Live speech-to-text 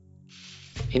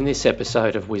In this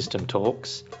episode of Wisdom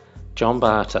Talks, John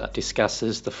Barter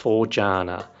discusses the four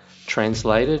jhana,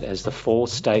 translated as the four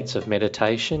states of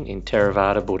meditation in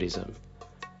Theravada Buddhism,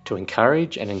 to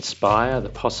encourage and inspire the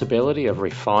possibility of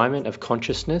refinement of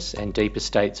consciousness and deeper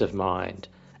states of mind,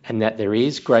 and that there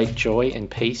is great joy and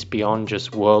peace beyond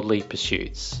just worldly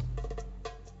pursuits.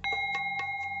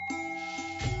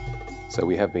 So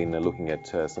we have been looking at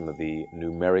some of the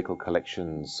numerical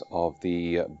collections of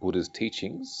the Buddha's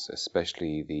teachings,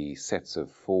 especially the sets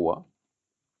of four.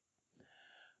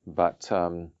 But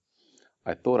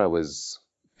I thought I was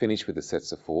finished with the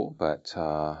sets of four, but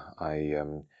I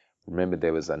remembered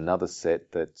there was another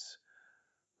set that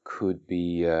could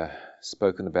be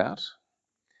spoken about,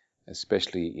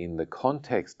 especially in the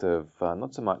context of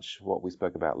not so much what we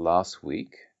spoke about last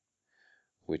week,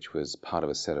 which was part of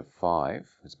a set of five.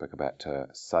 We spoke about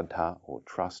saddha, or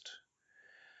trust.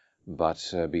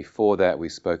 But before that, we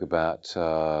spoke about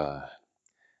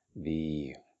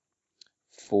the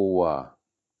four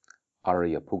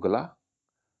Arya-Pugala,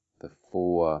 the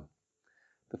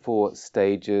four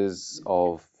stages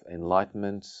of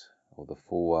enlightenment, or the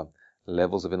four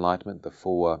levels of enlightenment, the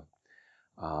four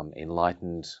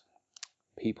enlightened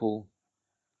people,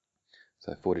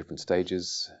 so four different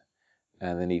stages.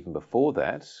 And then even before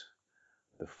that,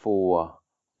 the four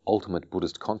ultimate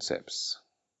Buddhist concepts.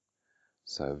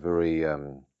 So very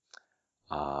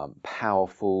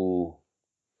powerful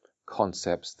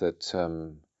concepts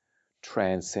that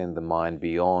transcend the mind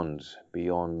beyond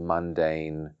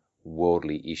mundane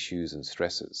worldly issues and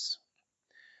stresses.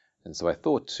 And so I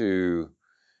thought to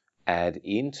add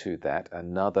into that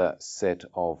another set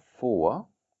of four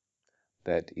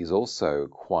that is also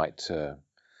quite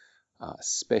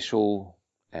special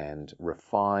and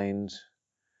refined,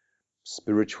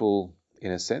 spiritual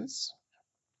in a sense.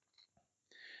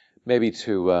 Maybe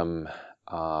to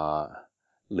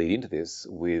lead into this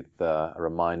with a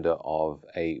reminder of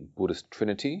a Buddhist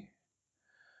trinity.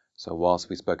 So whilst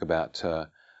we spoke about a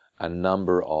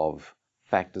number of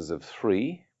factors of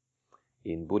three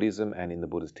in Buddhism and in the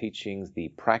Buddha's teachings, the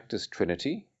practice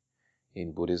trinity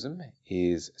in Buddhism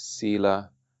is Sila,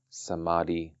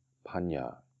 Samadhi,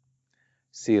 Panya.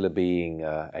 Sila being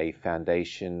a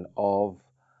foundation of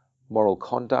moral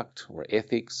conduct or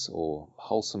ethics or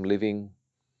wholesome living.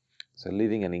 So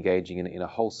living and engaging in a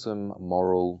wholesome,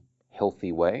 moral,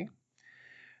 healthy way,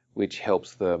 which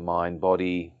helps the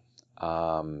mind-body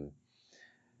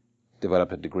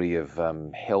develop a degree of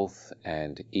health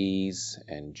and ease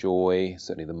and joy,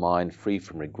 certainly the mind free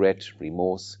from regret,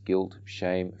 remorse, guilt,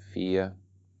 shame, fear,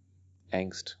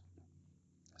 angst.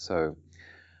 So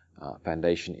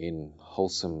foundation in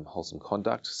wholesome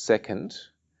conduct. Second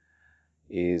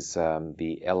is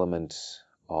the element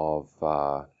of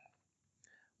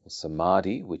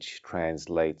samadhi, which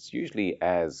translates usually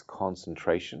as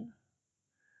concentration,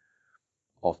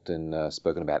 often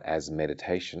spoken about as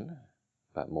meditation,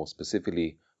 but more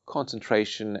specifically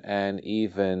concentration and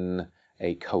even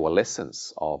a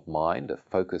coalescence of mind, a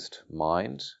focused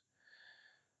mind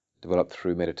developed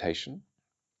through meditation,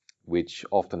 which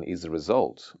often is the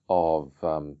result of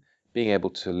being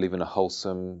able to live in a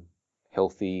wholesome,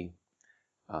 healthy,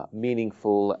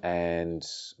 meaningful and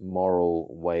moral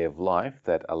way of life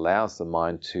that allows the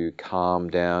mind to calm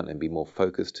down and be more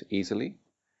focused easily,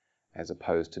 as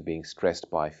opposed to being stressed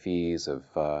by fears of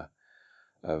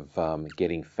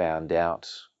getting found out.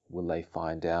 Will they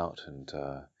find out? And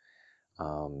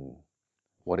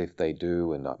what if they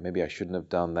do? And maybe I shouldn't have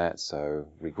done that. So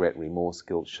regret, remorse,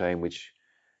 guilt, shame, which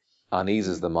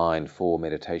uneases the mind for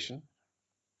meditation.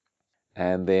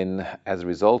 And then as a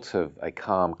result of a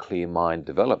calm, clear mind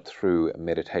developed through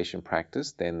meditation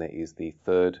practice, then there is the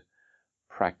third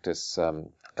practice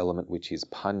element, which is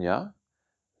panya,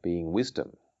 being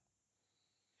wisdom,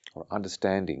 or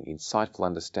understanding, insightful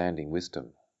understanding, wisdom.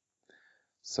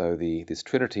 So this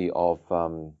trinity of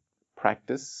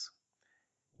practice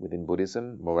within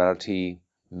Buddhism, morality,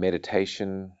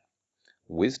 meditation,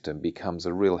 wisdom, becomes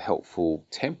a real helpful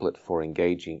template for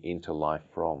engaging into life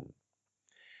from.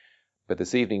 But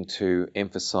this evening, to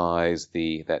emphasize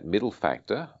that middle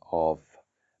factor of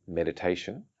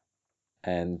meditation,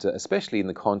 and especially in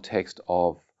the context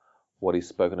of what is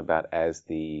spoken about as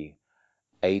the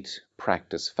 8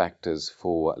 practice factors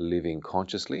for living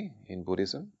consciously in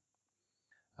Buddhism,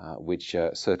 which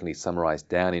certainly summarize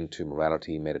down into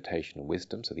morality, meditation, and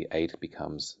wisdom. So the 8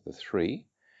 becomes the 3.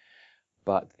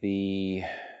 But the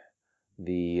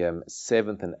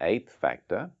 7th and 8th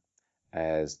factor,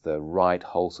 as the right,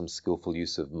 wholesome, skillful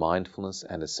use of mindfulness,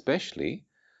 and especially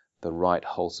the right,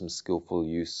 wholesome, skillful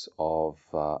use of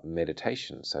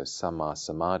meditation, so Samma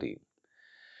Samadhi.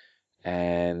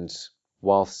 And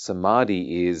whilst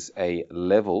samadhi is a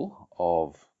level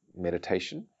of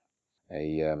meditation,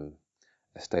 a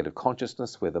state of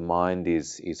consciousness where the mind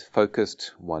is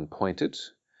focused, one-pointed,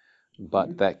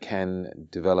 but that can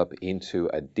develop into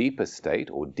a deeper state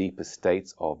or deeper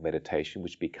states of meditation,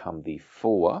 which become the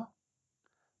four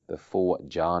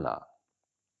jhana,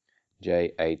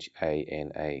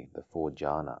 Jhana, the four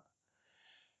jhana.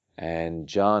 And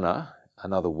jhana,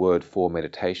 another word for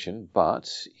meditation, but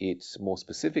it more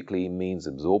specifically means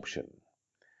absorption.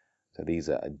 So these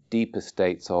are deeper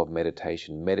states of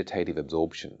meditation, meditative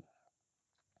absorption.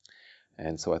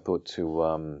 And so I thought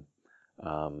to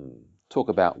talk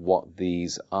about what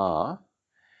these are,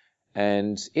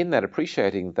 and in that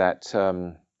appreciating that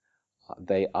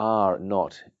they are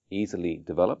not easily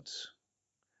developed.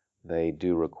 They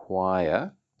do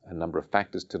require a number of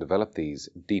factors to develop these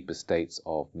deeper states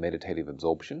of meditative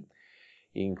absorption,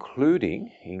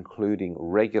 including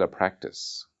regular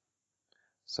practice.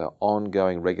 So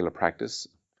ongoing regular practice,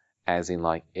 as in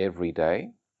like every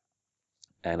day,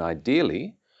 and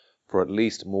ideally for at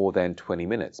least more than 20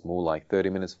 minutes, more like 30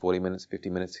 minutes, 40 minutes, 50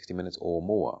 minutes, 60 minutes or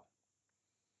more,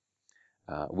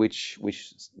 which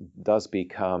does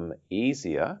become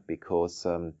easier because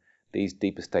these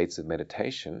deeper states of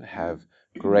meditation have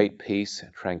great peace,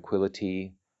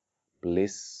 tranquility,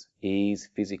 bliss, ease,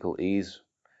 physical ease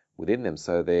within them.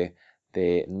 So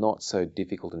they're not so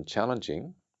difficult and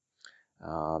challenging.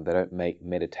 They don't make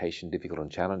meditation difficult and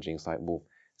challenging. It's like, well,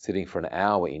 sitting for an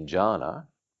hour in jhana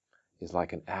is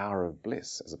like an hour of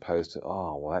bliss, as opposed to,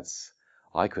 oh, well,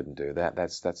 I couldn't do that.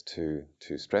 That's too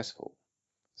stressful.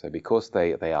 So because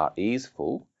they are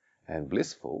easeful and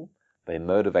blissful, they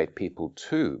motivate people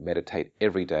to meditate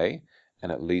every day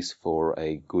and at least for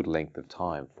a good length of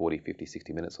time, 40, 50,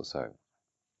 60 minutes or so.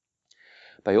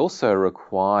 They also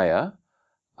require,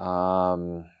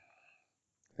 let's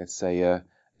say, a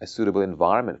suitable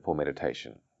environment for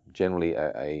meditation. Generally,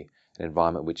 an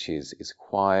environment which is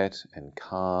quiet and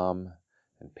calm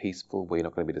and peaceful, where you're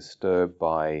not going to be disturbed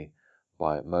by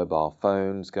mobile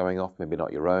phones going off, maybe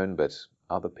not your own, but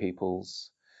other people's,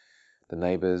 the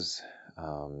neighbors,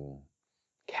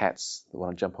 cats that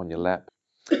want to jump on your lap,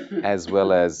 as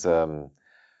well as a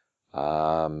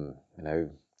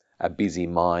busy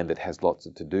mind that has lots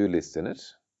of to-do lists in it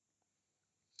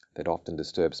that often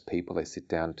disturbs people. They sit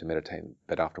down to meditate,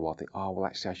 but after a while think, oh, well,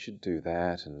 actually I should do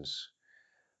that,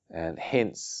 and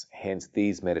hence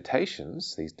these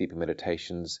meditations, these deeper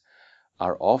meditations,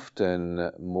 are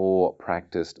often more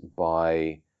practiced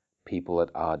by people that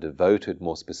are devoted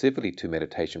more specifically to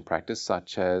meditation practice,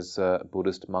 such as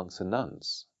Buddhist monks and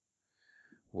nuns,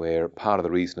 where part of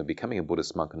the reason of becoming a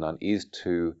Buddhist monk and nun is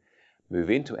to move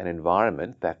into an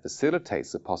environment that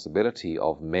facilitates the possibility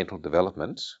of mental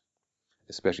development,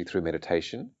 especially through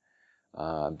meditation.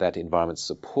 That environment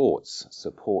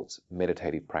supports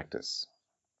meditative practice.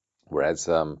 Whereas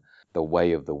the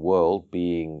way of the world,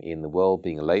 being a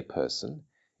layperson,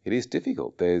 it is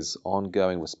difficult. There's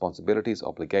ongoing responsibilities,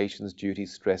 obligations,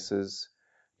 duties, stresses,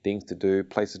 things to do,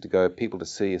 places to go, people to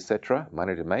see, etc.,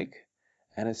 money to make,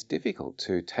 and it's difficult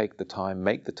to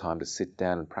make the time to sit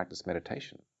down and practice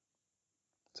meditation.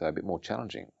 So a bit more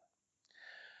challenging.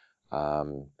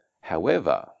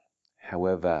 However,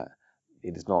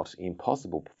 it is not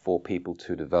impossible for people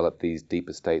to develop these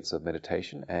deeper states of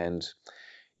meditation, and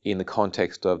in the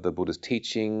context of the Buddha's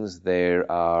teachings,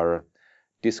 there are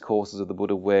discourses of the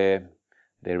Buddha where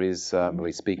there is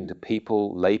really speaking to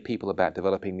lay people about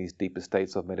developing these deeper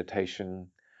states of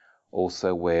meditation,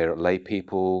 also where lay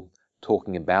people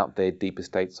talking about their deeper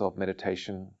states of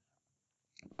meditation,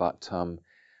 but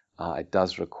it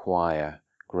does require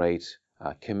great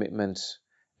commitment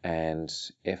and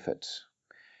effort.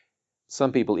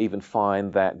 Some people even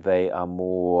find that they are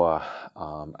more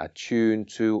attuned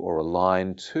to or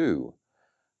aligned to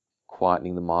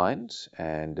quietening the mind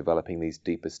and developing these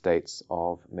deeper states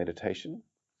of meditation,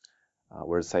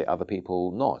 whereas, say, other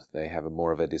people not. They have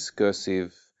more of a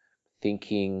discursive,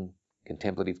 thinking,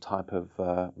 contemplative type of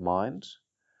mind.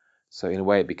 So in a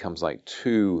way it becomes like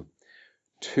two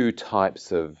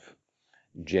types of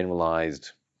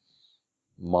generalized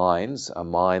minds, a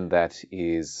mind that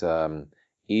is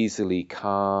easily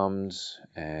calmed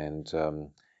and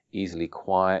easily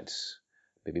quiet,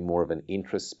 maybe more of an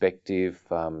introspective,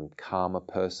 calmer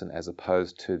person, as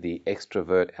opposed to the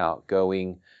extrovert,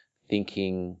 outgoing,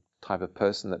 thinking type of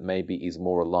person that maybe is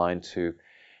more aligned to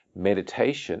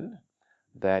meditation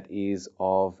that is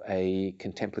of a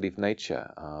contemplative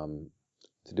nature,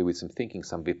 to do with some thinking,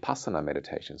 some vipassana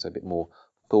meditation, so a bit more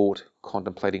thought,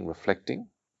 contemplating, reflecting.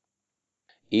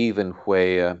 Even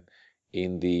where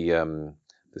in the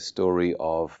story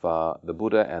of the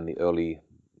Buddha and the early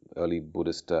early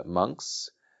Buddhist monks.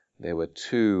 There were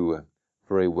two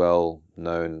very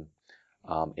well-known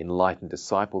enlightened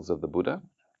disciples of the Buddha.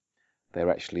 They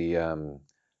were actually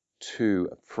two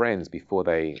friends before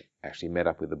they actually met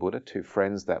up with the Buddha, two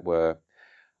friends that were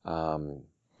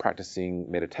practicing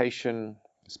meditation,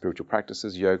 spiritual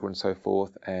practices, yoga and so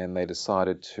forth, and they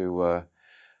decided to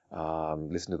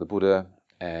listen to the Buddha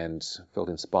and felt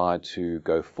inspired to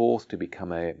go forth to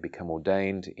become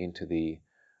ordained into the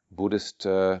Buddhist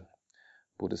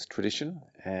tradition.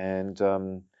 And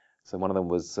so one of them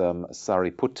was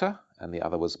Sariputta and the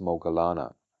other was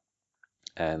Moggallana.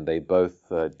 And they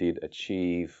both did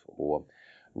achieve or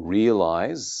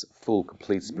realize full,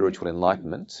 complete spiritual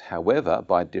enlightenment, however,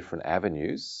 by different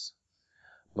avenues.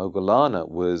 Moggallana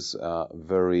was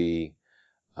very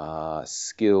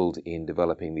skilled in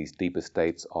developing these deeper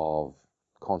states of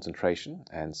concentration,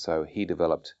 and so he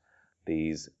developed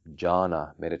these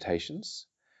jhana meditations,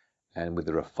 and with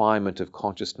the refinement of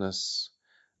consciousness,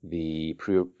 the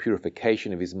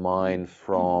purification of his mind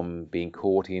from being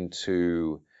caught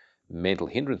into mental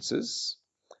hindrances,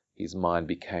 his mind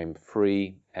became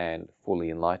free and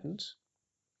fully enlightened.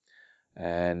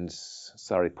 And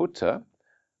Sariputta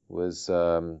was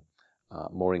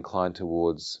more inclined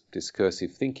towards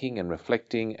discursive thinking and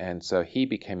reflecting, and so he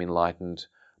became enlightened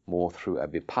more through a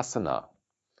vipassana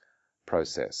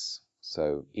process,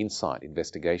 so insight,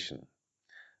 investigation.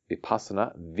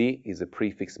 Vipassana, vi is a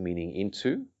prefix meaning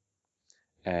into,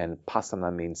 and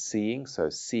passana means seeing, so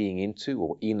seeing into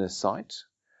or inner sight,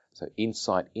 so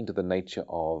insight into the nature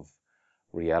of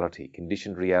reality,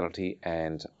 conditioned reality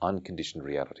and unconditioned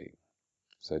reality.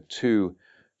 So two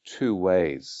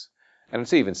ways. And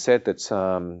it's even said that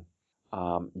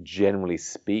generally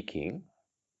speaking,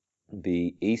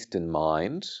 the Eastern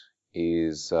mind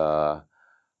is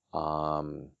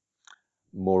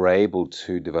more able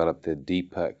to develop the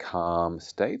deeper calm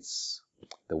states.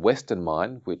 The Western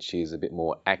mind, which is a bit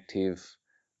more active,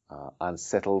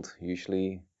 unsettled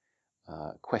usually,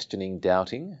 questioning,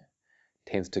 doubting,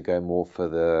 tends to go more for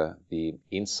the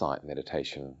insight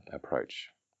meditation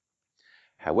approach.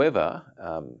 However,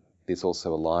 this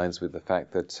also aligns with the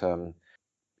fact that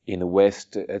in the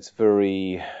West, it's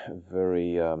very,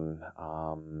 very,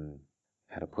 how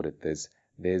to put it,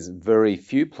 there's very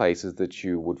few places that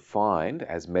you would find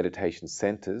as meditation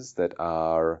centers that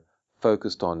are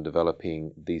focused on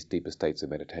developing these deeper states of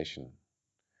meditation.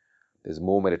 There's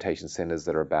more meditation centers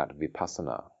that are about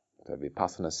vipassana. So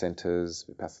vipassana centers,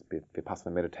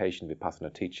 vipassana meditation,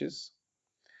 vipassana teachers,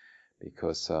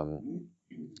 because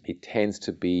it tends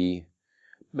to be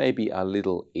maybe a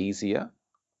little easier,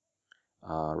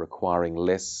 requiring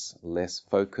less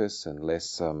focus and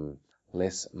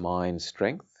less mind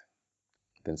strength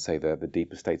than, say, the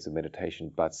deeper states of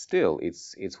meditation. But still,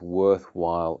 it's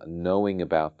worthwhile knowing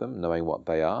about them, knowing what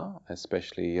they are,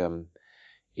 especially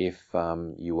if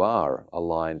you are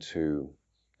aligned to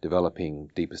developing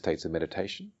deeper states of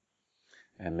meditation,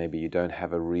 and maybe you don't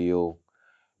have a real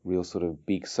sort of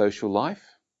big social life,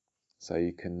 so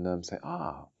you can say,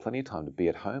 plenty of time to be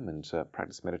at home and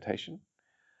practice meditation.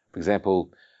 For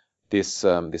example, this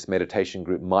meditation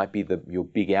group might be your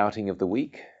big outing of the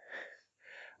week.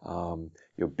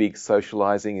 Your big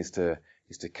socializing is to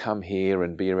come here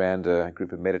and be around a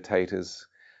group of meditators,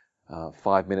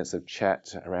 5 minutes of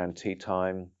chat around tea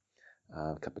time,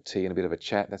 a cup of tea and a bit of a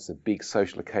chat. That's a big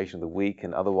social occasion of the week,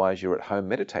 and otherwise you're at home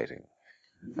meditating.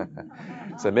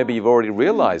 So maybe you've already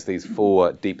realized these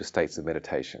 4 deeper states of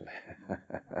meditation.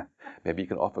 Maybe you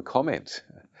can offer comment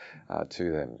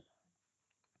to them.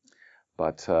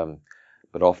 But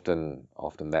often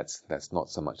that's not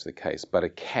so much the case. But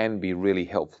it can be really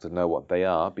helpful to know what they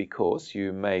are, because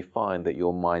you may find that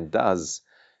your mind does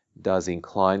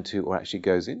incline to, or actually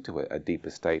goes into a deeper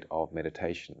state of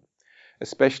meditation.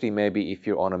 Especially maybe if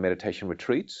you're on a meditation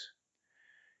retreat.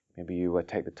 Maybe you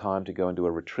take the time to go and do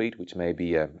a retreat, which may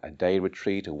be a day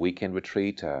retreat, a weekend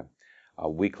retreat, a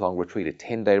week-long retreat, a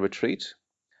 10-day retreat.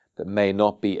 That may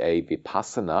not be a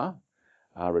vipassana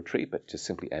retreat, but just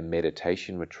simply a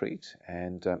meditation retreat.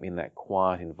 And in that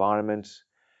quiet environment,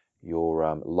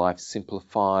 your life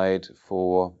simplified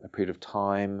for a period of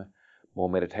time, more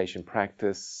meditation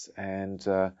practice, and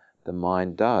the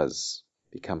mind does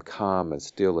become calm and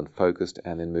still and focused,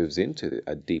 and then moves into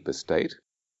a deeper state,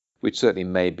 which certainly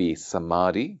may be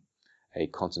samadhi, a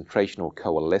concentration or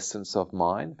coalescence of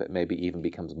mind, but maybe even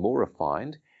becomes more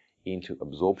refined into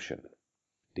absorption,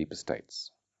 deeper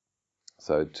states.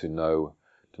 So to know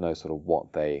sort of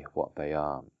what they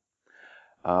are.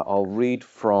 I'll read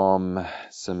from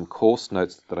some course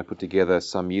notes that I put together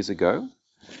some years ago,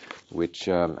 which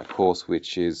a course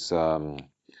which is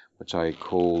which I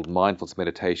called Mindfulness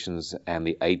Meditations and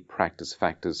the 8 Practice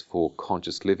Factors for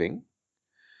Conscious Living,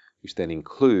 which then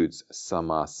includes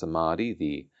Samma Samadhi,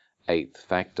 the 8th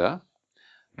factor.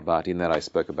 But in that I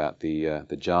spoke about the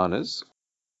jhanas,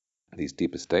 these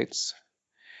deeper states.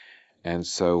 And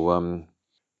so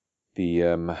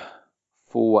the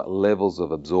 4 levels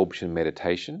of absorption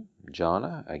meditation,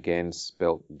 jhana, again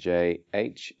spelt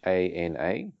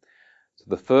Jhana. So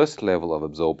the first level of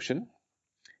absorption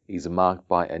is marked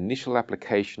by initial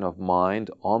application of mind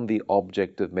on the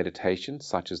object of meditation,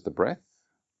 such as the breath.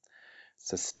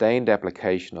 Sustained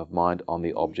application of mind on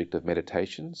the object of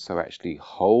meditation, so actually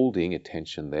holding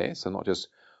attention there, so not just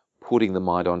putting the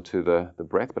mind onto the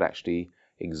breath, but actually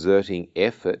exerting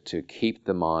effort to keep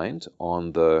the mind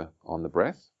on the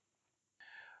breath.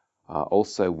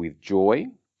 Also with joy,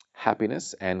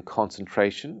 happiness, and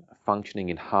concentration functioning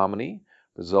in harmony,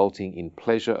 resulting in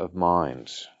pleasure of mind.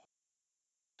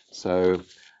 So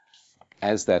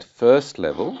as that first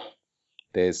level,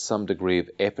 there's some degree of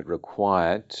effort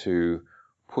required to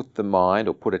put the mind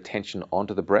or put attention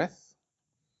onto the breath,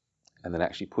 and then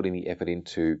actually putting the effort in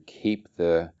to keep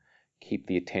the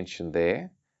attention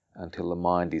there until the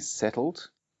mind is settled,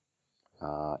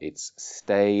 it's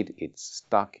stayed, it's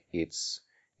stuck, it's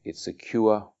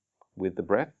secure with the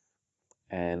breath,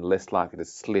 and less likely to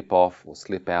slip off or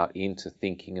slip out into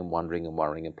thinking and wondering and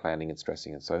worrying and planning and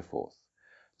stressing and so forth.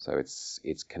 So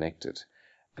it's connected.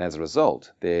 And as a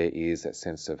result, there is that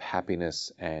sense of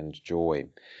happiness and joy.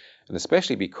 And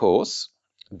especially because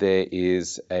there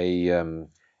is a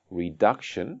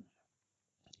reduction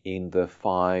in the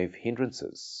 5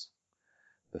 hindrances.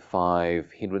 The 5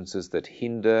 hindrances that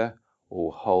hinder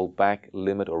or hold back,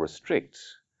 limit or restrict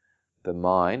the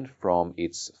mind from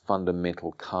its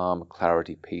fundamental calm,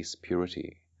 clarity, peace,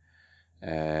 purity.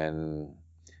 And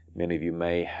many of you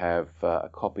may have a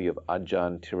copy of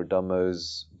Ajahn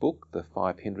Tiradhammo's book, The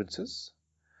 5 Hindrances,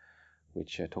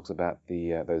 which talks about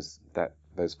those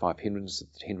 5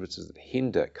 hindrances that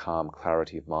hinder calm,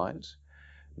 clarity of mind,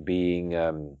 being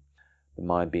the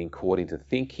mind being caught into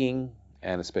thinking,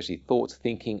 and especially thoughts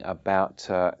thinking about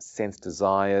sense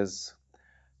desires,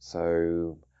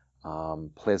 so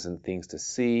pleasant things to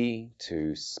see,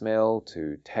 to smell,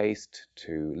 to taste,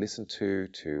 to listen to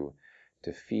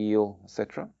feel,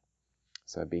 etc.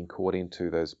 So being caught into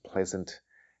those pleasant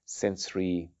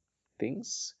sensory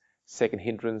things. Second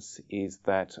hindrance is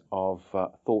that of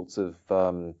thoughts of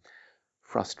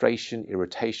frustration,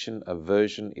 irritation,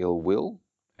 aversion, ill will,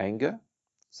 anger,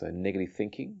 so negative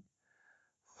thinking.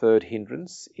 Third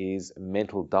hindrance is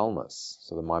mental dullness,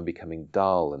 so the mind becoming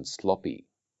dull and sloppy,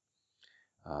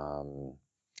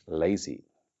 lazy.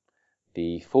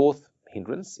 The fourth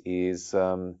hindrance is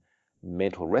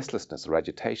mental restlessness or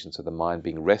agitation, so the mind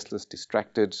being restless,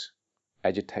 distracted,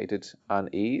 agitated,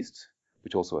 uneased,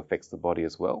 which also affects the body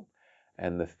as well.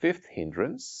 And the fifth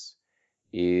hindrance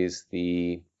is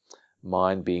the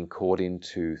mind being caught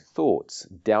into thoughts,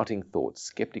 doubting thoughts,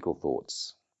 skeptical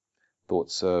thoughts,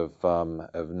 thoughts of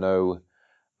no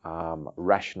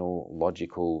rational,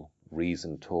 logical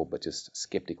reason at all, but just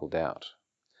skeptical doubt.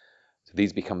 So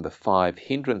these become the 5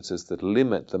 hindrances that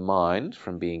limit the mind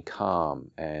from being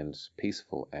calm and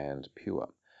peaceful and pure.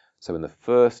 So in the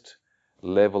first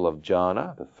level of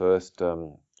jhana, the first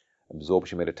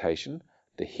absorption meditation,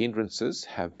 the hindrances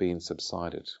have been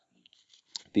subsided.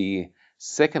 The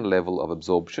second level of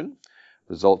absorption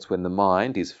results when the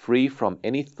mind is free from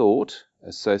any thought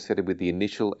associated with the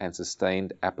initial and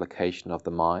sustained application of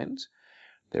the mind.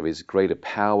 There is greater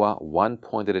power,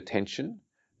 one-pointed attention,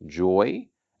 joy,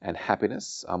 and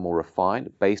happiness are more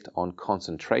refined based on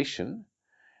concentration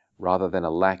rather than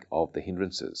a lack of the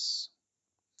hindrances.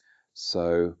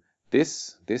 So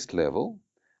this level,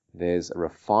 there's a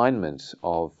refinement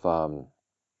of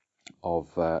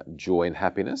joy and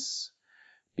happiness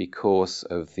because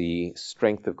of the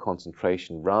strength of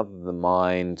concentration, rather than the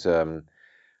mind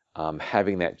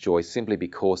having that joy simply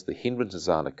because the hindrances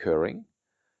aren't occurring,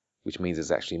 which means there's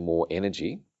actually more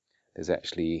energy. There's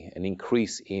actually an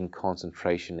increase in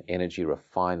concentration, energy,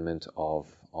 refinement of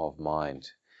mind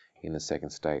in the second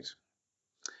state.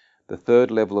 The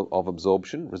third level of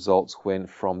absorption results when,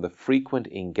 from the frequent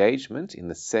engagement in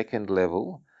the second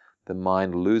level, the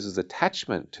mind loses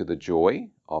attachment to the joy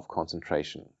of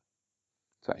concentration.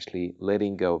 So actually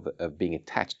letting go of being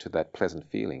attached to that pleasant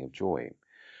feeling of joy.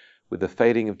 With the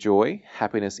fading of joy,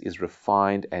 happiness is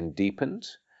refined and deepened.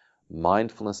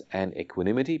 Mindfulness and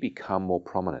equanimity become more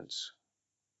prominent.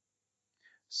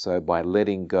 So by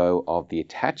letting go of the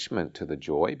attachment to the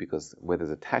joy, because where there's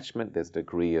attachment, there's a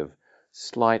degree of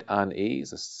slight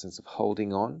unease, a sense of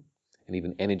holding on, and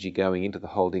even energy going into the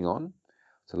holding on.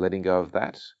 So letting go of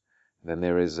that, Then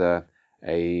there is a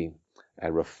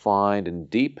refined and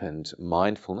deepened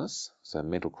mindfulness, so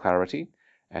mental clarity,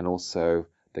 and also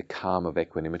the calm of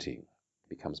equanimity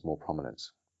becomes more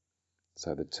prominent,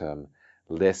 so that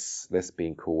less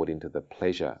being caught into the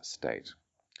pleasure state,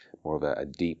 more of a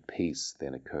deep peace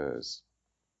then occurs.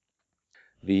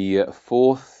 The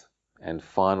fourth and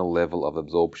final level of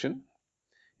absorption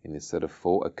in this set of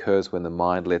four occurs when the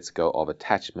mind lets go of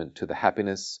attachment to the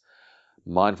happiness.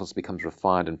 Mindfulness becomes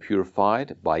refined and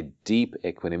purified by deep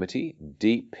equanimity.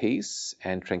 Deep peace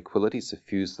and tranquility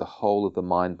suffuse the whole of the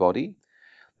mind-body.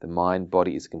 The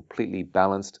mind-body is completely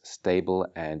balanced, stable,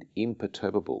 and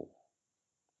imperturbable.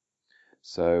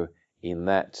 So in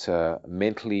that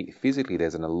mentally, physically,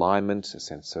 there's an alignment, a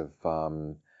sense of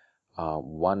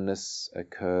oneness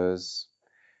occurs,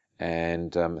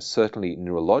 and certainly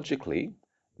neurologically,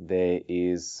 there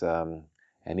is an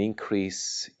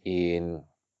increase in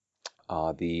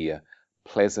the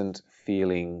pleasant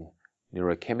feeling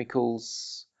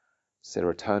neurochemicals,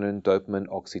 serotonin, dopamine,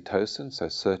 oxytocin, so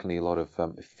certainly a lot of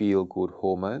feel-good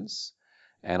hormones,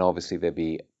 and obviously there'd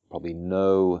be probably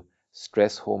no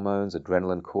stress hormones,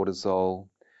 adrenaline, cortisol,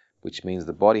 which means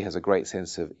the body has a great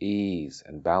sense of ease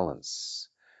and balance.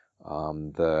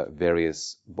 The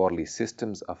various bodily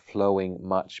systems are flowing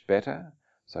much better,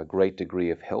 so a great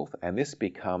degree of health, and this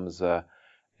becomes a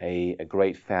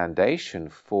great foundation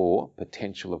for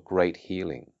potential of great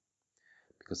healing,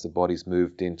 because the body's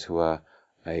moved into a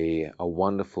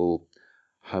wonderful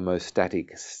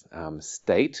homeostatic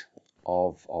state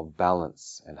of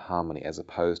balance and harmony, as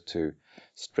opposed to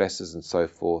stresses and so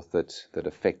forth that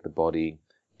affect the body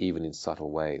even in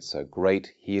subtle ways. So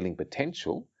great healing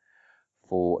potential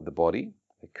for the body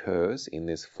occurs in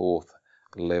this fourth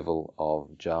level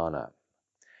of jhana.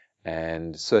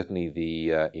 And certainly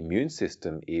the immune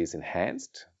system is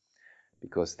enhanced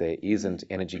because there isn't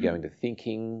energy going to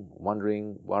thinking,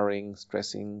 wondering, worrying,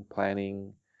 stressing,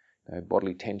 planning,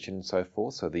 bodily tension and so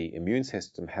forth. So the immune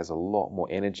system has a lot more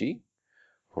energy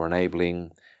for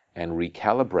enabling and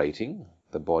recalibrating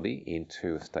the body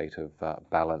into a state of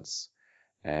balance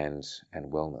and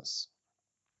wellness.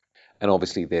 And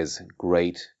obviously there's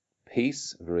great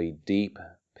peace, very deep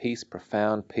peace,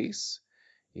 profound peace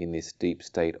in this deep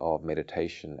state of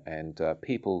meditation. And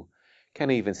people can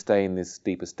even stay in this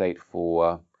deeper state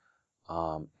for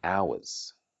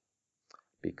hours,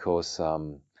 because there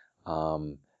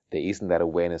isn't that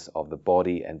awareness of the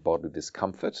body and bodily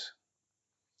discomfort.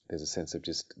 There's a sense of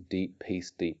just deep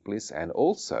peace, deep bliss, and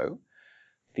also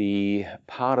the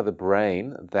part of the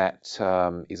brain that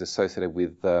is associated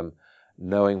with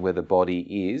knowing where the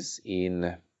body is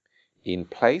in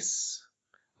place,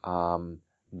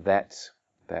 that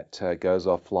goes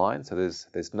offline. So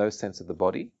there's no sense of the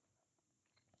body,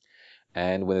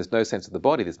 and when there's no sense of the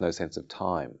body, there's no sense of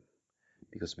time,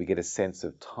 because we get a sense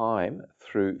of time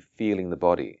through feeling the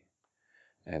body.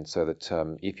 And so that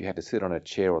if you had to sit on a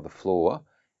chair or the floor,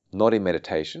 not in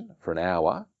meditation, for an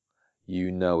hour,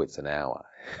 you know it's an hour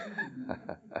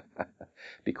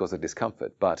because of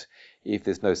discomfort. But if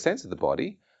there's no sense of the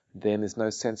body, then there's no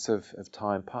sense of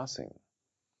time passing.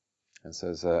 And so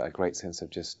there's a great sense of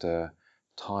just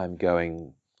time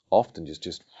going often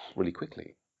just really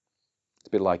quickly. It's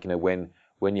a bit like,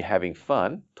 when you're having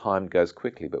fun, time goes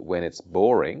quickly, but when it's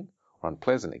boring or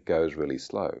unpleasant, it goes really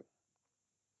slow.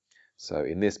 So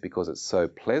in this, because it's so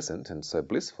pleasant and so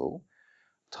blissful,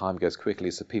 time goes quickly,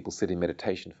 so people sit in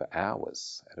meditation for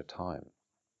hours at a time.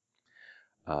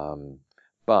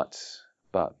 But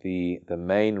the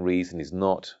main reason is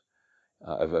not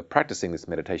of practicing this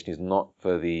meditation is not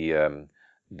for the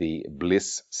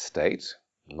bliss state,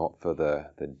 not for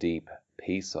the deep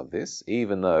peace of this.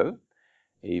 Even though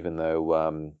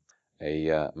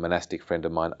a monastic friend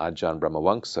of mine, Ajahn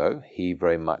Brahmawangso, he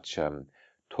very much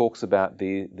talks about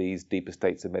these deeper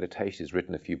states of meditation. He's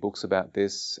written a few books about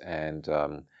this, and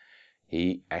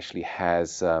he actually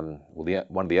has one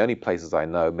of the only places I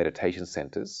know, meditation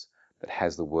centers, that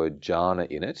has the word jhana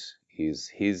in it is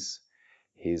his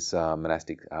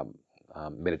monastic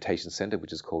meditation center,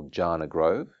 which is called Jhana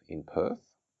Grove in Perth.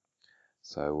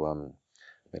 So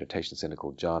meditation center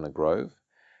called Jhana Grove.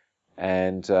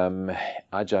 And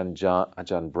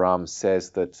Ajahn Brahm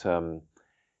says that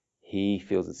he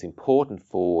feels it's important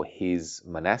for his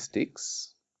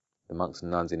monastics, the monks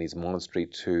and nuns in his monastery,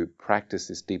 to practice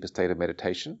this deeper state of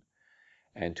meditation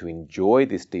and to enjoy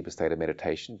this deeper state of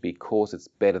meditation, because it's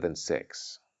better than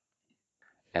sex.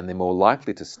 And they're more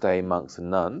likely to stay monks and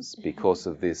nuns because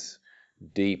of this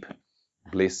deep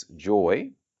bliss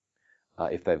joy.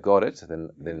 If they've got it,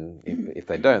 then if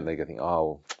they don't, they think,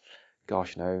 oh,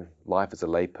 gosh, life as a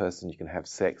lay person, you can have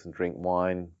sex and drink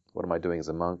wine. What am I doing as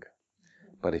a monk?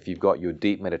 But if you've got your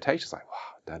deep meditation, it's like,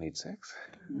 wow, don't need sex.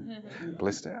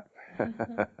 Blissed out.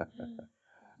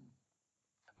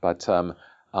 But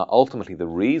ultimately, the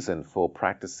reason for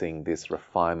practicing this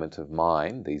refinement of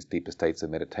mind, these deeper states of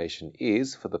meditation,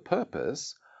 is for the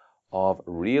purpose of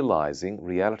realizing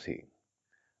reality,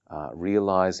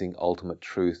 realizing ultimate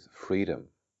truth, freedom.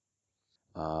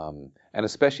 And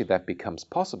especially that becomes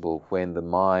possible when the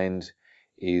mind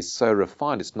is so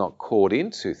refined, it's not caught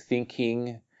into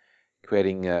thinking,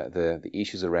 creating the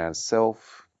issues around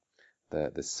self,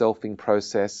 the selfing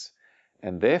process,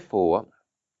 and therefore,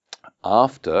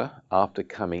 after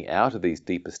coming out of these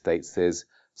deeper states, there's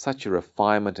such a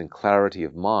refinement and clarity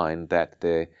of mind that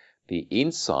the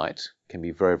insight can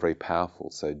be very, very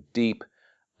powerful. So deep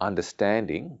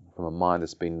understanding from a mind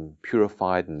that's been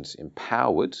purified and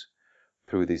empowered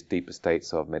through these deeper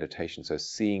states of meditation. So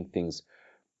seeing things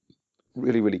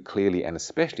really, really clearly, and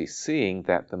especially seeing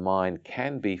that the mind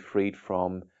can be freed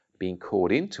from being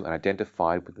caught into and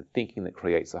identified with the thinking that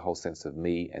creates a whole sense of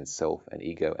me and self and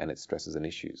ego and its stresses and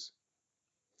issues.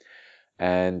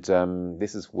 And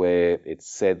this is where it's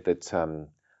said that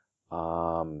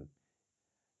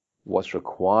what's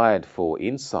required for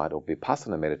insight or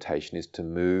vipassana meditation is to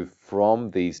move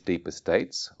from these deeper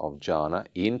states of jhana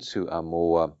into a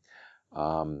more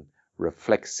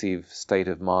reflexive state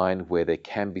of mind where there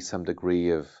can be some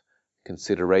degree of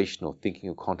consideration or thinking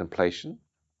or contemplation,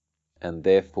 and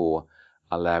therefore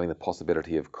allowing the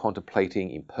possibility of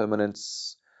contemplating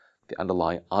impermanence, the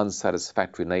underlying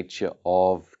unsatisfactory nature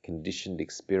of conditioned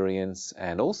experience,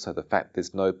 and also the fact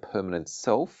there's no permanent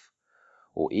self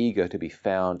or ego to be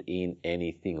found in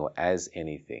anything or as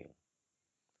anything.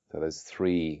 So those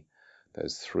three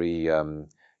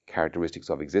characteristics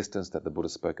of existence that the Buddha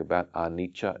spoke about,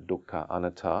 anicca, dukkha,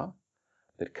 anatta,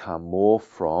 that come more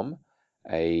from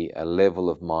a level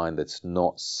of mind that's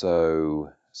not so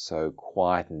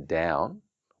quietened down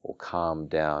or calmed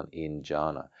down in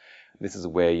jhana. This is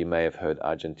where you may have heard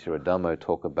Ajahn Tiradhammo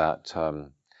talk about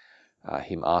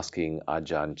him asking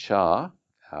Ajahn Chah,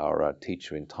 our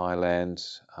teacher in Thailand,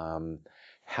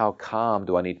 how calm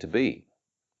do I need to be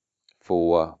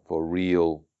for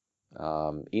real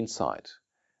insight?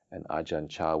 And Ajahn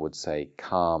Chah would say,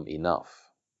 calm enough,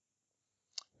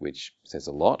 which says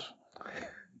a lot.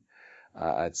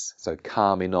 It's so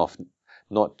calm enough,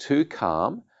 not too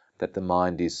calm that the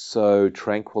mind is so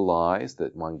tranquilized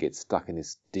that one gets stuck in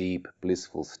this deep,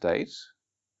 blissful state,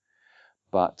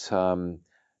 but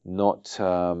not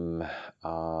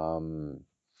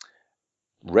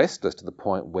restless to the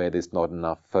point where there's not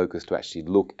enough focus to actually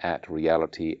look at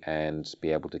reality and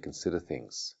be able to consider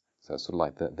things. So it's sort of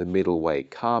like the middle way,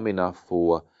 calm enough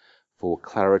for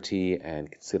clarity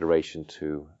and consideration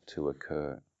to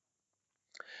occur.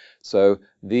 So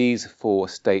these four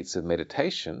states of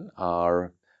meditation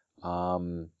are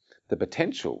the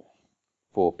potential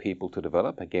for people to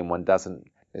develop. Again, one doesn't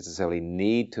necessarily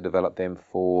need to develop them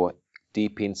for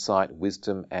deep insight,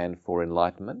 wisdom, and for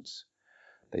enlightenment.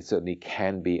 They certainly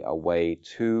can be a way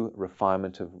to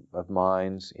refinement of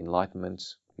mind, enlightenment,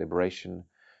 liberation,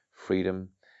 freedom,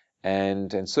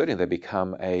 and certainly they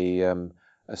become a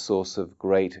source of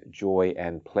great joy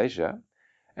and pleasure.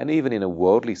 And even in a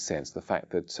worldly sense, the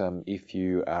fact that if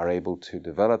you are able to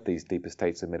develop these deeper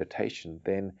states of meditation,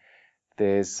 then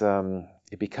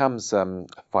it becomes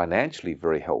financially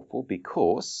very helpful,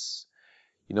 because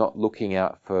you're not looking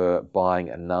out for buying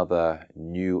another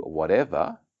new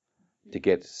whatever to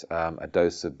get a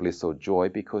dose of bliss or joy,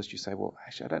 because you say, well,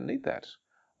 actually, I don't need that.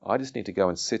 I just need to go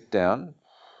and sit down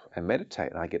and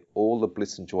meditate, and I get all the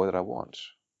bliss and joy that I want.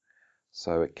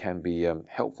 So it can be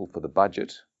helpful for the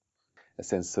budget, a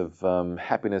sense of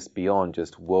happiness beyond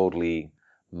just worldly,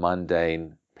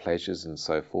 mundane pleasures and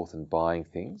so forth, and buying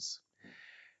things,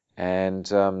 and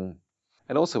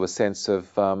also a sense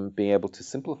of being able to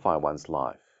simplify one's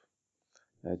life,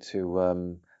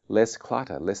 to less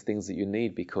clutter, less things that you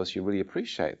need, because you really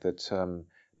appreciate that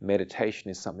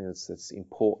meditation is something that's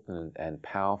important and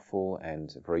powerful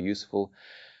and very useful.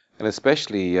 And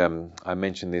especially, I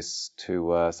mentioned this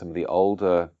to some of the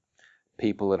older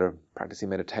people that are practicing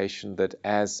meditation, that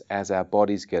as our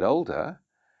bodies get older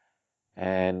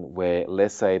and we're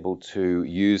less able to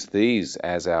use these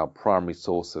as our primary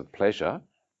source of pleasure,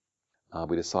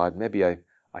 we decide maybe I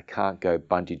can't go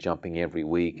bungee jumping every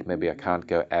week, maybe I can't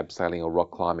go abseiling or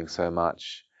rock climbing so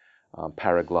much,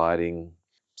 paragliding,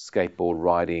 skateboard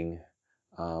riding,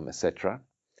 etc.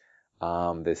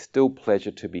 There's still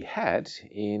pleasure to be had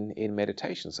in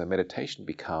meditation. So meditation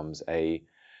becomes a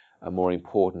more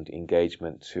important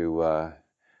engagement to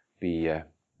be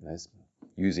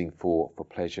using for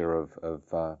pleasure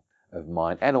of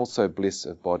mind, and also bliss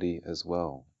of body as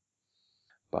well.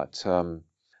 But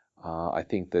I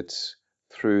think that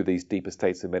through these deeper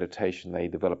states of meditation, they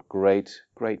develop great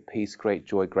peace, great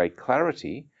joy, great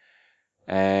clarity,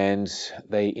 and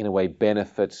they, in a way,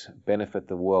 benefit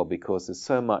the world, because there's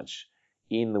so much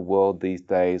in the world these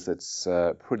days that's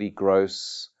pretty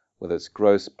gross, whether it's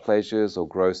gross pleasures or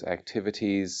gross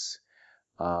activities,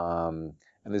 and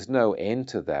there's no end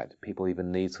to that. People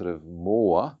even need sort of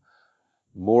more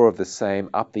of the same,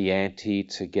 up the ante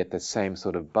to get the same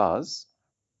sort of buzz,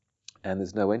 and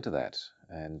there's no end to that,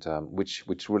 and which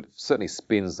certainly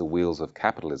spins the wheels of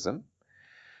capitalism.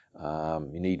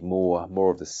 You need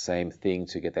more of the same thing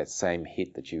to get that same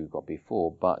hit that you got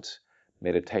before, but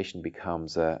meditation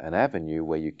becomes an avenue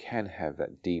where you can have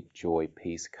that deep joy,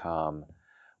 peace, calm,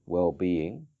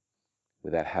 well-being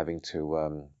without having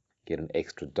to get an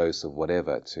extra dose of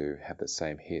whatever to have the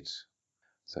same hit.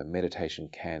 So meditation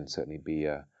can certainly be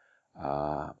a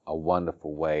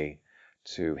wonderful way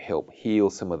to help heal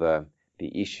some of the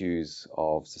issues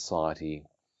of society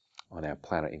on our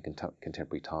planet in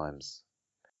contemporary times.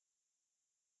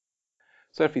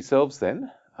 So for yourselves then,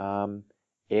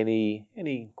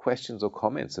 any questions or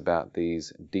comments about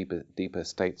these deeper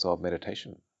states of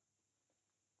meditation?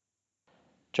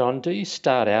 John, do you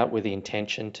start out with the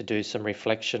intention to do some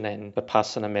reflection and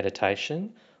Vipassana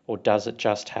meditation, or does it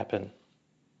just happen?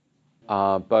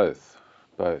 Both,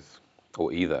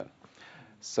 or either.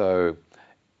 So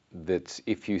that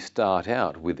if you start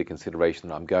out with the consideration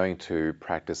that I'm going to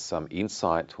practice some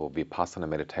insight or Vipassana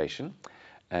meditation,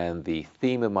 and the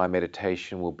theme of my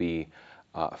meditation will be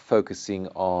focusing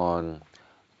on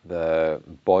the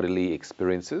bodily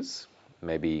experiences,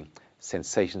 maybe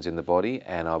sensations in the body,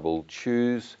 and I will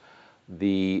choose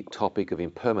the topic of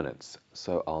impermanence.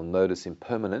 So I'll notice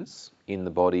impermanence in the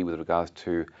body with regards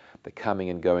to the coming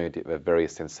and going of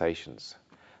various sensations.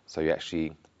 So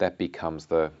that becomes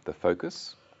the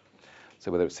focus.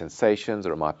 So whether it's sensations,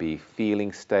 or it might be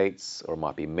feeling states, or it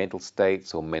might be mental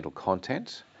states or mental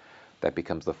content, that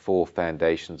becomes the four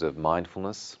foundations of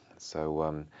mindfulness.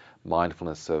 So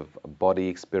mindfulness of body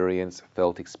experience,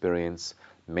 felt experience,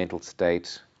 mental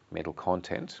state, mental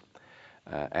content,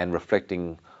 and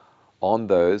reflecting on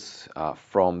those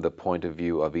from the point of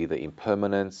view of either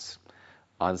impermanence,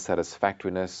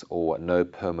 unsatisfactoriness, or no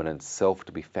permanent self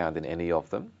to be found in any of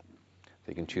them. So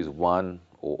you can choose one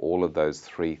or all of those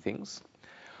three things.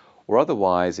 Or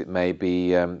otherwise, it may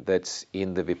be that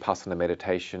in the Vipassana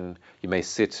meditation, you may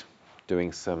sit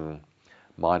doing some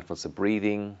mindfulness of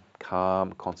breathing,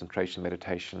 calm, concentration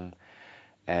meditation,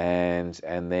 and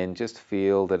then just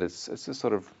feel that it's just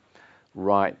sort of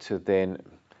right to then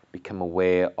become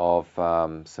aware of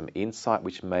some insight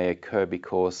which may occur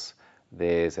because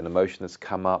there's an emotion that's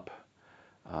come up,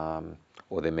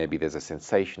 or there's a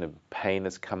sensation of pain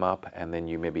that's come up, and then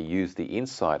you maybe use the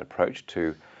insight approach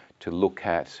to look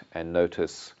at and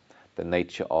notice the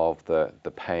nature of the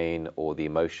pain or the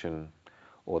emotion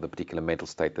or the particular mental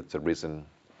state that's arisen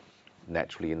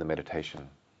naturally in the meditation.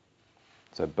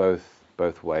 So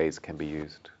both ways can be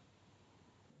used.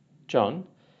 John,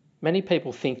 many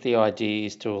people think the idea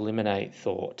is to eliminate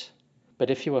thought, but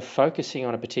if you were focusing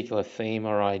on a particular theme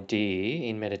or idea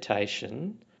in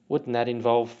meditation, wouldn't that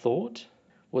involve thought?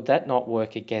 Would that not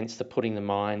work against the putting the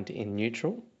mind in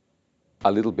neutral?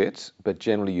 A little bit, but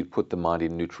generally you'd put the mind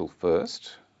in neutral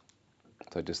first.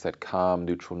 So just that calm,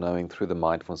 neutral knowing through the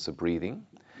mindfulness of breathing.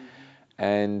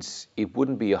 And it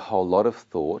wouldn't be a whole lot of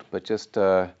thought, but just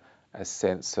a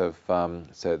sense of,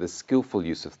 so the skillful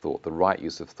use of thought, the right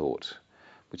use of thought,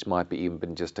 which might be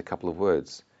even just a couple of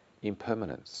words,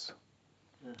 impermanence,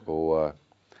 or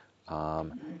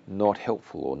not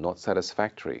helpful or not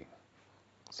satisfactory.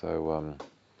 So,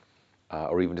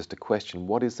 or even just a question,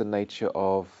 what is the nature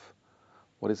of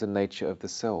the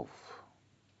self?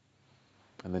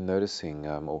 And then noticing,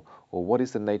 or what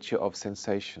is the nature of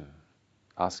sensation?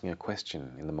 Asking a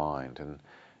question in the mind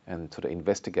and sort of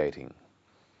investigating.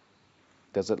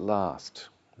 Does it last?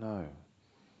 No.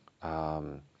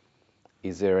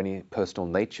 Is there any personal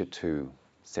nature to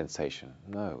sensation?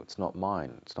 No, it's not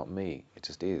mine, it's not me, it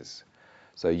just is.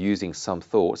 So using some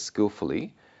thought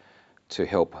skillfully to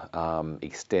help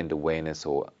extend awareness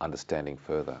or understanding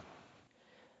further.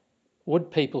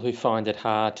 Would people who find it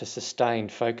hard to sustain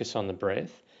focus on the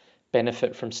breath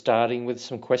benefit from starting with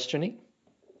some questioning?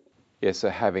 Yeah, so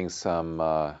having some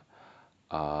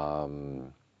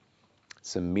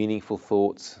meaningful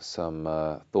thoughts,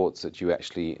 some thoughts that you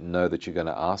actually know that you're going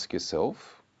to ask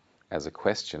yourself as a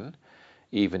question,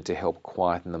 even to help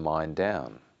quieten the mind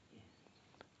down.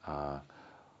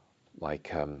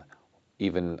 Like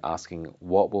even asking,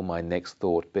 what will my next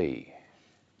thought be?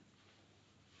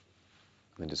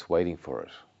 And just waiting for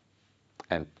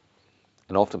it.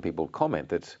 And often people comment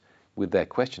that with that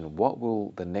question, what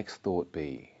will the next thought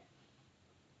be?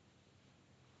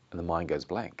 And the mind goes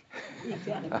blank.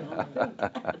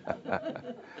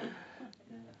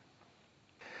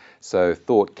 So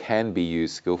thought can be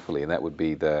used skillfully, and that would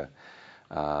be the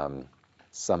samma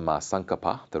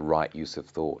sankappa, the right use of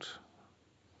thought,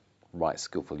 right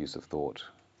skillful use of thought.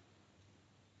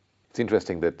 It's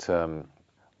interesting that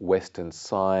Western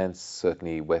science,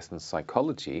 certainly Western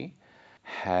psychology,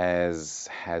 has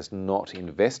not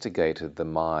investigated the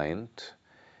mind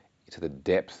to the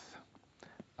depth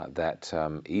that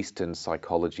Eastern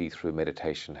psychology through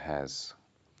meditation has.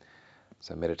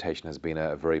 So meditation has been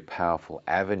a very powerful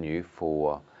avenue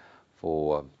for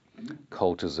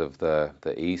cultures of the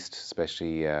East,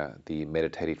 especially the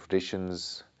meditative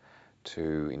traditions,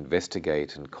 to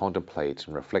investigate and contemplate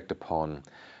and reflect upon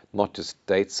not just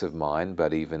states of mind,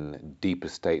 but even deeper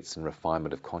states and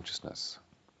refinement of consciousness.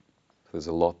 So there's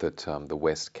a lot that the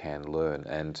West can learn,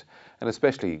 and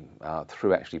especially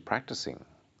through actually practicing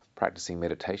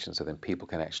meditation, so then people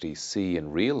can actually see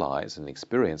and realize and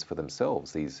experience for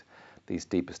themselves these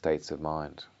deeper states of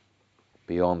mind,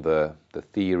 beyond the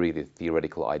theory, the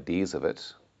theoretical ideas of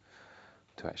it,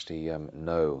 to actually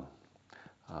know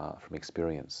from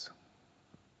experience.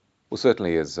 Well,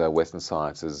 certainly as Western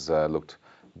science has looked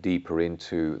deeper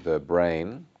into the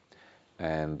brain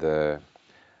and the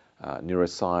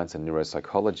neuroscience and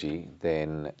neuropsychology,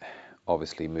 then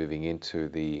obviously moving into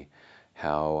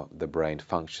how the brain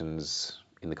functions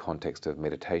in the context of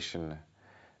meditation,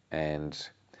 and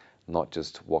not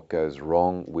just what goes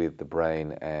wrong with the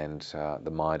brain and the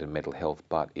mind and mental health,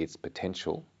 but its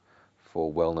potential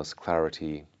for wellness,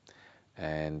 clarity,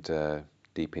 and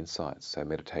deep insights. So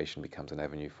meditation becomes an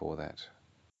avenue for that.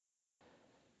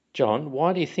 John,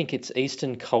 why do you think it's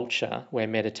Eastern culture where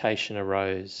meditation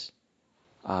arose?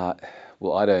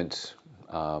 Well, I don't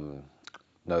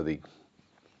know the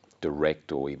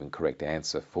direct or even correct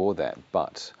answer for that,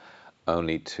 but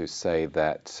only to say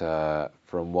that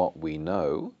from what we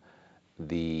know,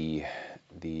 the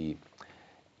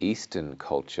Eastern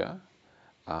culture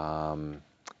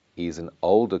is an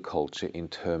older culture in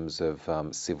terms of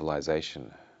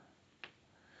civilization.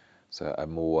 So a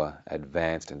more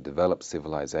advanced and developed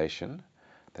civilization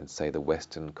than, say, the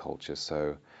Western culture.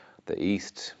 So the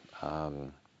East,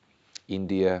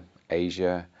 India,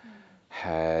 Asia,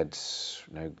 had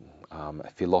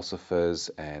philosophers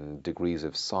and degrees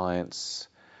of science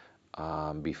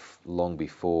long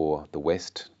before the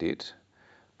West did.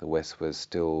 The West was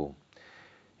still,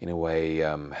 in a way,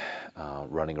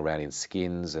 running around in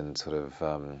skins and sort of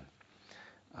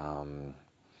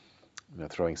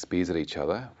throwing spears at each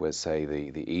other, whereas, say,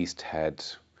 the East had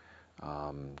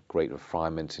great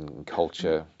refinement in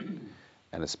culture,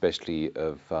 and especially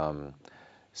of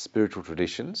spiritual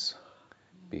traditions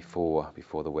before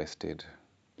the West did,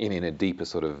 in a deeper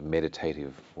sort of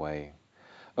meditative way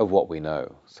of what we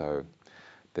know. So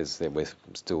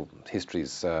history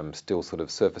is still sort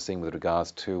of surfacing with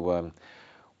regards to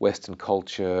Western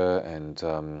culture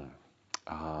and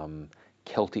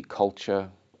Celtic culture,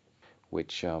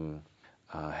 which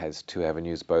has two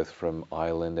avenues, both from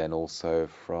Ireland and also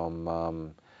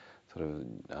from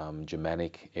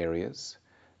Germanic areas,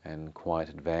 and quite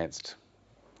advanced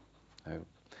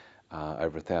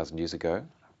over 1,000 years ago.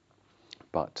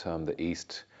 But the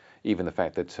East, even the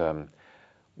fact that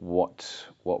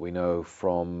what we know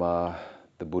from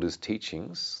the Buddha's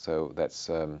teachings, so that's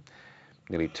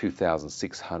nearly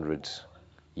 2,600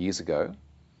 years ago,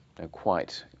 and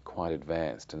quite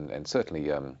advanced, and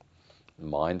certainly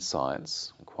mind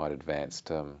science quite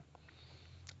advanced,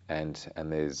 and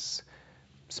there's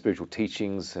spiritual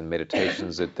teachings and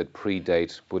meditations that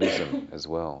predate Buddhism as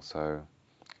well, so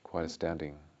quite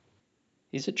astounding.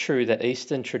 Is it true that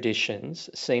Eastern traditions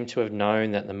seem to have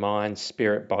known that the mind,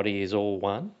 spirit, body is all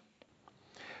one?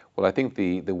 Well, I think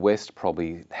the West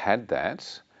probably had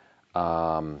that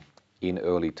in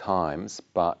early times,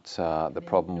 but the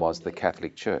problem was the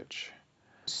Catholic Church.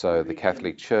 So the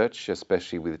Catholic Church,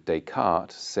 especially with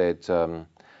Descartes, said,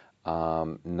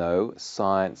 no,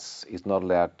 science is not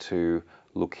allowed to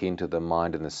look into the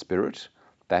mind and the spirit.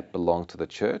 That belongs to the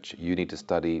Church. You need to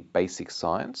study basic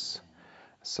science.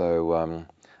 So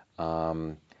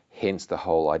hence the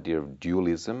whole idea of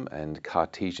dualism and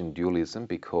Cartesian dualism,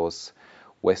 because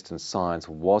Western science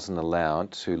wasn't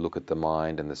allowed to look at the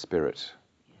mind and the spirit.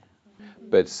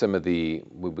 But some of we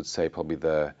would say probably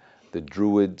the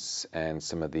Druids and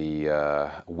some of the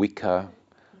Wicca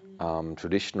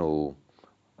traditional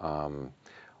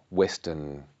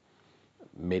Western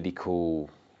medical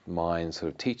mind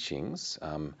sort of teachings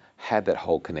had that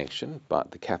whole connection,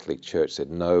 but the Catholic Church said,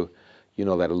 no, You're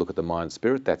not allowed to look at the mind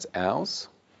spirit. That's ours.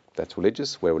 That's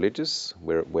religious. We're religious.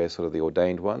 We're sort of the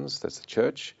ordained ones. That's the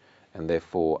church. And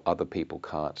therefore other people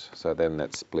can't. So then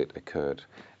that split occurred,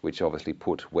 which obviously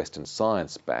put Western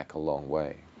science back a long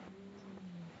way.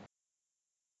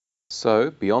 So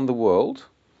beyond the world,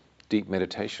 deep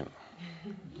meditation.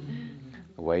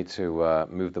 A way to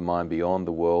move the mind beyond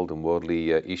the world and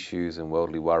worldly issues and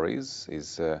worldly worries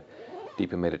is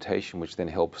deeper meditation, which then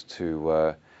helps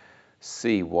to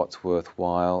see what's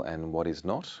worthwhile and what is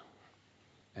not,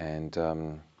 and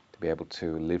to be able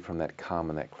to live from that calm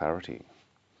and that clarity.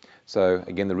 So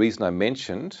again, the reason I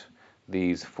mentioned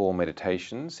these 4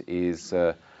 meditations is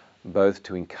both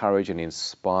to encourage and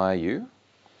inspire you,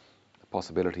 the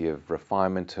possibility of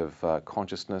refinement of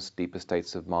consciousness, deeper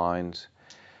states of mind,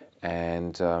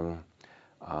 and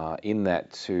in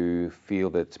that to feel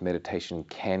that meditation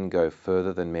can go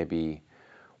further than maybe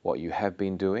what you have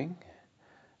been doing,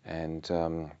 and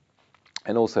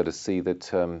also to see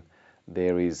that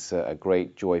there is a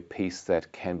great joy, peace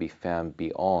that can be found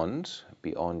beyond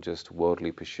just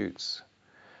worldly pursuits.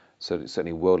 So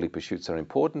certainly worldly pursuits are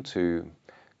important to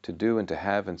do and to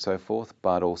have and so forth,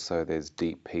 but also there's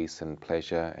deep peace and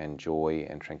pleasure and joy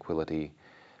and tranquility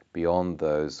beyond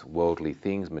those worldly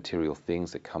things, material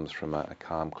things, that comes from a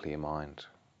calm, clear mind.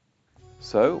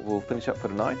 So we'll finish up for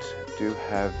tonight. Do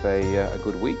have a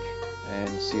good week, and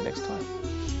see you next time.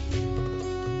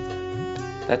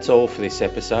 That's all for this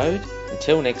episode.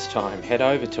 Until next time, head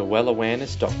over to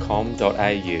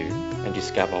wellawareness.com.au and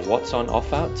discover what's on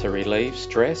offer to relieve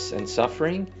stress and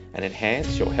suffering and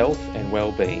enhance your health and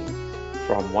well-being.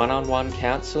 From one-on-one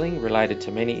counselling related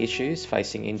to many issues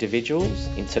facing individuals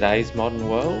in today's modern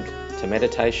world, to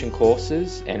meditation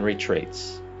courses and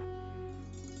retreats.